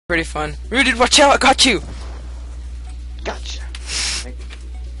Pretty fun. Rooted, watch out! I got you. Gotcha.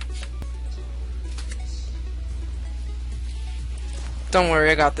 Don't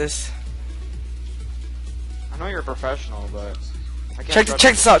worry, I got this. I know you're a professional, but I Check can't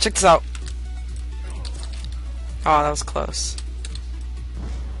this out. Check this out. Oh, that was close.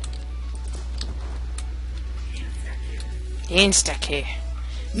 Insta key.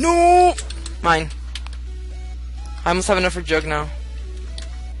 No! Mine. I almost have enough for Jug now.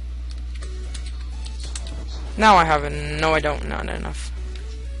 Now I have it. No, I don't. Not enough.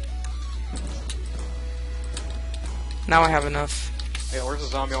 Now I have enough. Hey, where's the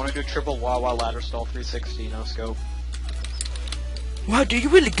zombie? I want to do triple wah-wah ladder stall 360, no scope. Wow, dude,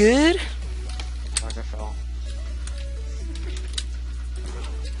 you're really good. Like I fell.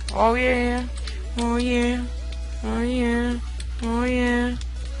 Oh yeah. Oh yeah. Oh yeah. Oh yeah.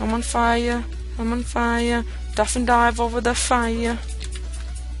 I'm on fire. I'm on fire. Duff and dive over the fire.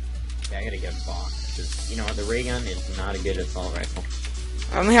 Yeah, I gotta get a box. 'Cause, you know, the ray gun is not a good assault rifle.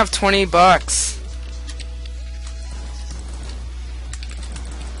 I only have $20.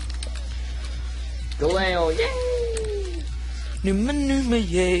 Galeo, yay! Numa numa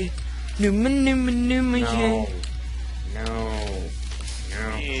yay. Numa numa numa yay. No.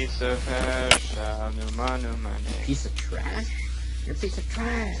 Piece of hash, numa numa. Piece of trash? You're a piece of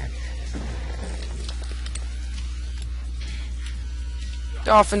trash.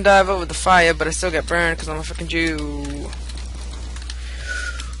 Dolphin dive over the fire, but I still get burned because I'm a fucking Jew.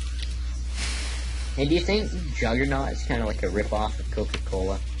 Hey, do you think Juggernaut is kind of like a rip-off of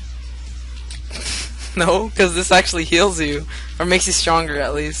Coca-Cola? No, because this actually heals you. Or makes you stronger,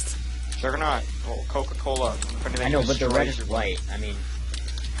 at least. Juggernaut. Oh, Coca-Cola. I know, but the red is white. I mean...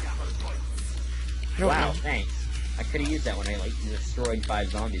 I don't Wow, know. thanks. I could have used that when I, like, destroyed 5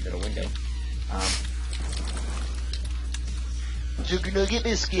 zombies at a window. Juggernaut, get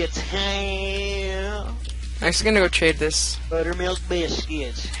biscuits. Ham. I'm actually gonna go trade this. Buttermilk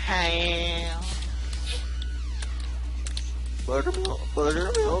biscuits. Ham.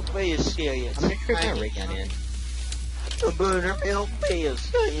 Buttermilk biscuits. I'm gonna trip my ray gun in. Buttermilk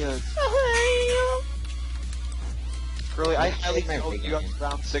biscuits. Really, I highly hope you have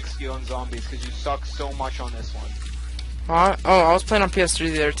round 60 on zombies because you suck so much on this one. Oh, I was playing on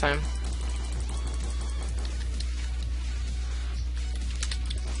PS3 the other time.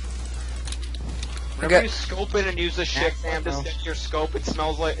 Whenever you scope it and use the shift Max to ammo. set your scope, it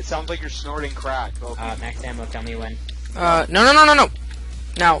sounds like you're snorting crack. Okay. Max ammo, tell me when. No.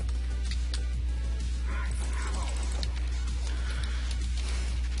 Now.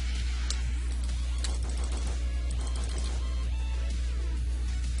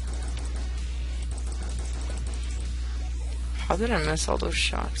 How did I miss all those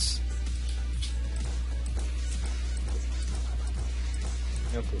shots?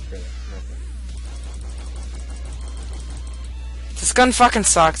 No clue, really. No clue. This gun fucking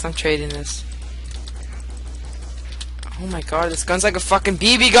sucks. I'm trading this. Oh my god, this gun's like a fucking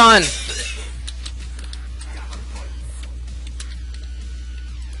BB gun!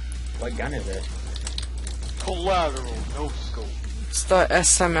 What gun is it? Collateral, no scope. It's the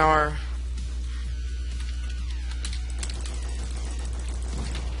SMR.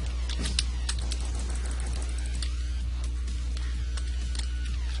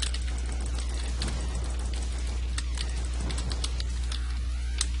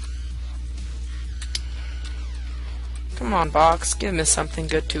 Come on, box, give me something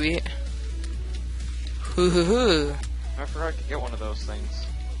good to eat. Hoo hoo hoo. I forgot I could get one of those things.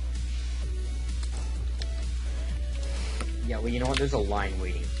 Yeah, well, you know what? There's a line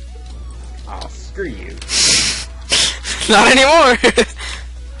waiting. Oh, screw you. Not anymore! There's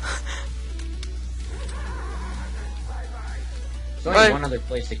only But- one other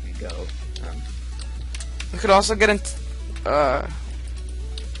place it could go. We could also get into,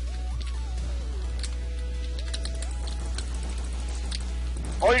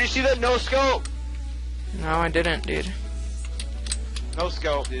 Oh, did you see that? No scope! no, I didn't, dude. No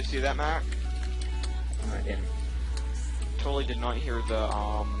scope. Did you see that, Mac? No, I didn't. Totally did not hear the,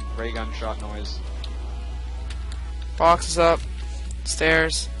 ray gun shot noise. Box is up.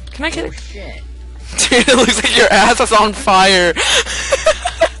 Stairs. Can I get Oh, it? shit. Dude, it looks like your ass is on fire.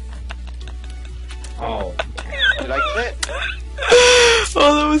 Oh. Did I get it?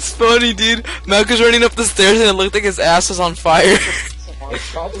 Oh, that was funny, dude. Mac was running up the stairs and it looked like his ass was on fire. It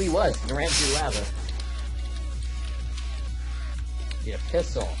probably was. It ran through lava. Get a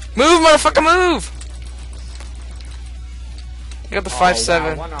pistol. Move, motherfucker, move! I got the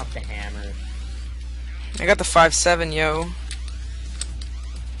 5.7. Wow, one off the hammer. I got the 5.7, yo.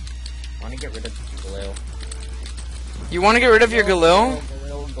 Want to get rid of the glue. You want to get rid of your Galil?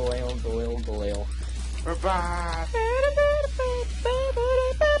 Galil. Uncle Ale. We're back.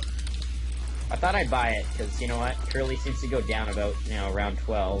 I thought I'd buy it, because, you know what? Curly seems to go down about, around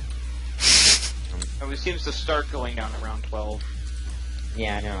 12. It seems to start going down around 12.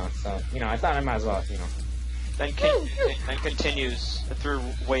 Yeah, I know, so, I thought I might as well, Then continues through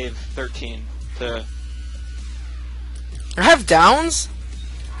wave 13 to... I have downs?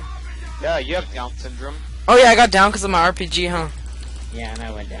 Yeah, you have Down syndrome. Oh yeah, I got down because of my RPG, huh? Yeah, and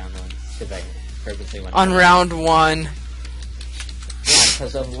I went down once, because I purposely went On down. round 1. Yeah,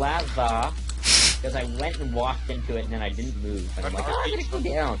 because of lava, because I went and walked into it, and then I didn't move. And I'm like, I'm gonna go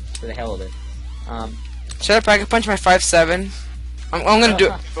down, for the hell of it. Shut up, I can punch my 5-7. I'm gonna do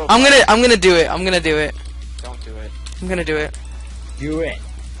it. I'm gonna do it. I'm gonna do it. Don't do it. I'm gonna do it. Do it.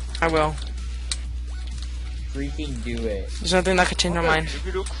 I will. Freaking do it. There's nothing that could change my mind. What are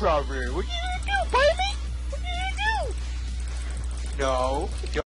you gonna do, baby? What are you gonna do, baby? What are you gonna do? No.